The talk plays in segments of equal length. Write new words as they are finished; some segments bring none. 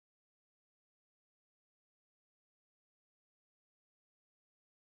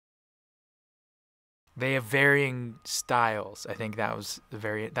they have varying styles. I think that's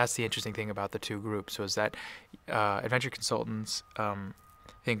the interesting thing about the two groups, was that adventure consultants, I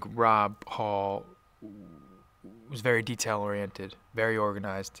think Rob Hall was very detail oriented, very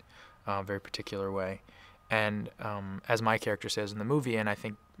organized, very particular way. And as my character says in the movie, and I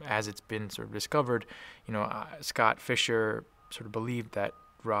think as it's been sort of discovered, Scott Fischer sort of believed that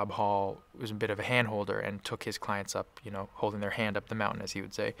Rob Hall was a bit of a handholder and took his clients up, holding their hand up the mountain, as he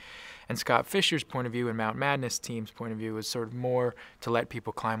would say. And Scott Fischer's point of view and Mount Madness team's point of view was sort of more to let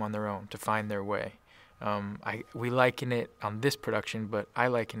people climb on their own, to find their way. We liken it on this production, but I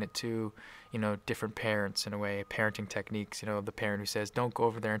liken it to, different parents in a way, parenting techniques. The parent who says, don't go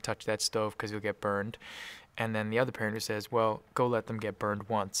over there and touch that stove because you'll get burned. And then the other parent who says, well, go let them get burned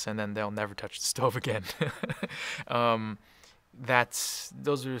once, and then they'll never touch the stove again.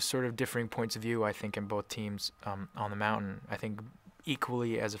 Those are sort of differing points of view, I think, in both teams on the mountain. I think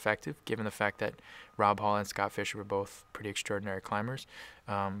equally as effective, given the fact that Rob Hall and Scott Fischer were both pretty extraordinary climbers,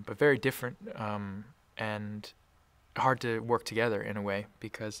 but very different and hard to work together in a way,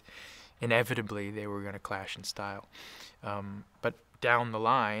 because inevitably they were going to clash in style. But down the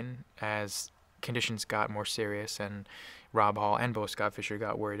line, as conditions got more serious and Rob Hall and both Scott Fischer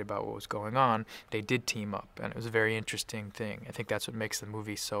got worried about what was going on, they did team up, and it was a very interesting thing. I think that's what makes the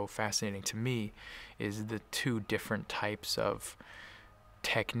movie so fascinating to me, is the two different types of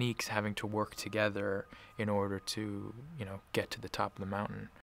techniques having to work together in order to, get to the top of the mountain.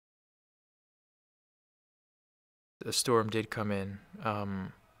 The storm did come in,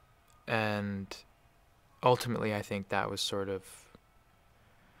 and ultimately I think that was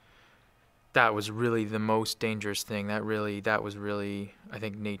really the most dangerous thing. That was really, I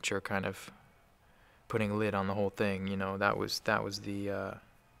think, nature kind of putting a lid on the whole thing. That was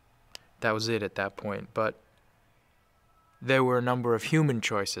it at that point. But there were a number of human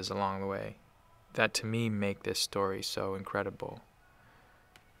choices along the way that, to me, make this story so incredible.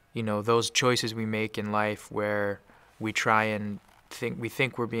 Those choices we make in life where we try and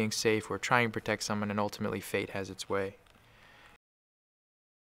think we're being safe, we're trying to protect someone, and ultimately fate has its way.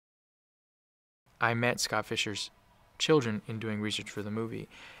 I met Scott Fischer's children in doing research for the movie,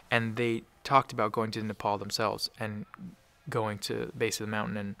 and they talked about going to Nepal themselves and going to the base of the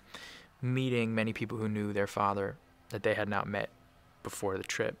mountain and meeting many people who knew their father that they had not met before the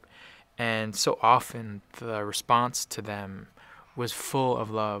trip. And so often the response to them was full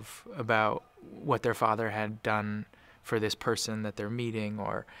of love about what their father had done for this person that they're meeting,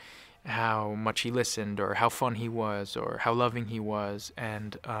 or how much he listened, or how fun he was, or how loving he was.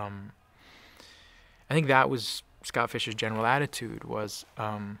 And I think that was Scott Fischer's general attitude, was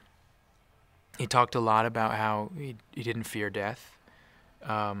he talked a lot about how he didn't fear death,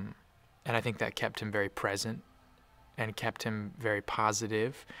 and I think that kept him very present and kept him very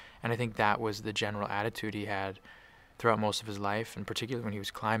positive, and I think that was the general attitude he had throughout most of his life, and particularly when he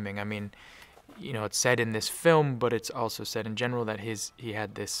was climbing. I mean, it's said in this film, but it's also said in general that he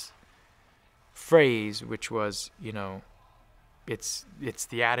had this phrase, which was, it's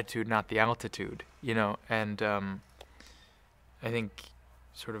the attitude, not the altitude, and I think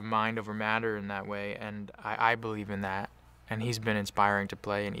sort of mind over matter in that way, and I believe in that, and he's been inspiring to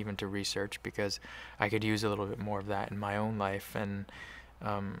play and even to research, because I could use a little bit more of that in my own life. And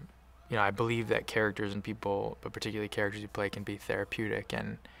I believe that characters and people, but particularly characters you play, can be therapeutic,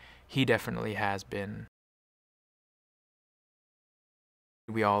 and he definitely has been.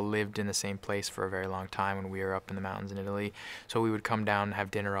 We all lived in the same place for a very long time when we were up in the mountains in Italy. So we would come down and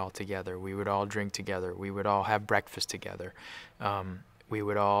have dinner all together. We would all drink together. We would all have breakfast together. We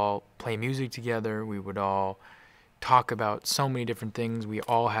would all play music together. We would all talk about so many different things. We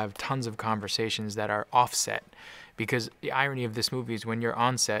all have tons of conversations that are offset, because the irony of this movie is when you're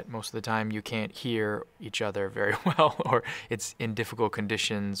on set, most of the time you can't hear each other very well, or it's in difficult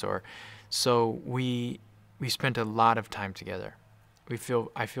conditions, or so we spent a lot of time together.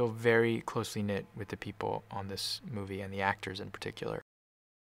 I feel very closely knit with the people on this movie, and the actors in particular.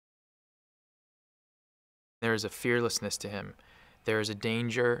 There is a fearlessness to him. There is a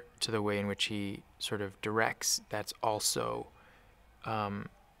danger to the way in which he sort of directs that's also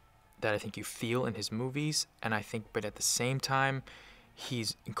that I think you feel in his movies, and I think, but at the same time,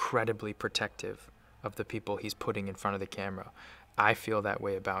 he's incredibly protective of the people he's putting in front of the camera. I feel that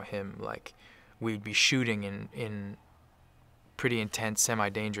way about him. Like, we'd be shooting in pretty intense,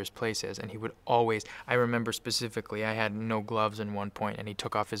 semi-dangerous places, and he would always, I remember specifically, I had no gloves in one point, and he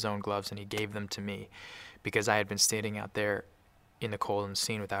took off his own gloves and he gave them to me, because I had been standing out there in the cold and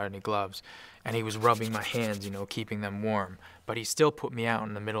scene without any gloves, and he was rubbing my hands, keeping them warm, but he still put me out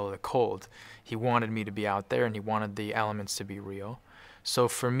in the middle of the cold. He wanted me to be out there, and he wanted the elements to be real. So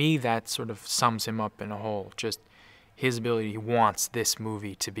for me, that sort of sums him up in a whole. Just his ability. He wants this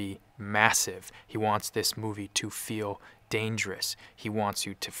movie to be massive. He wants this movie to feel dangerous. He wants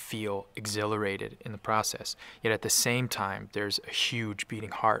you to feel exhilarated in the process. Yet at the same time, there's a huge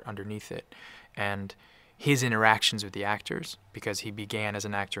beating heart underneath it. And his interactions with the actors, because he began as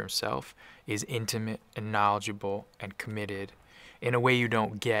an actor himself, is intimate and knowledgeable and committed in a way you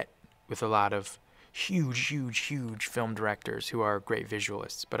don't get with a lot of huge film directors who are great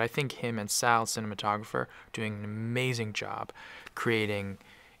visualists. But I think him and Sal, cinematographer, doing an amazing job creating,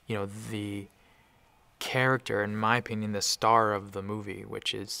 the character, in my opinion, the star of the movie,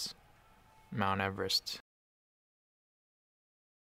 which is Mount Everest.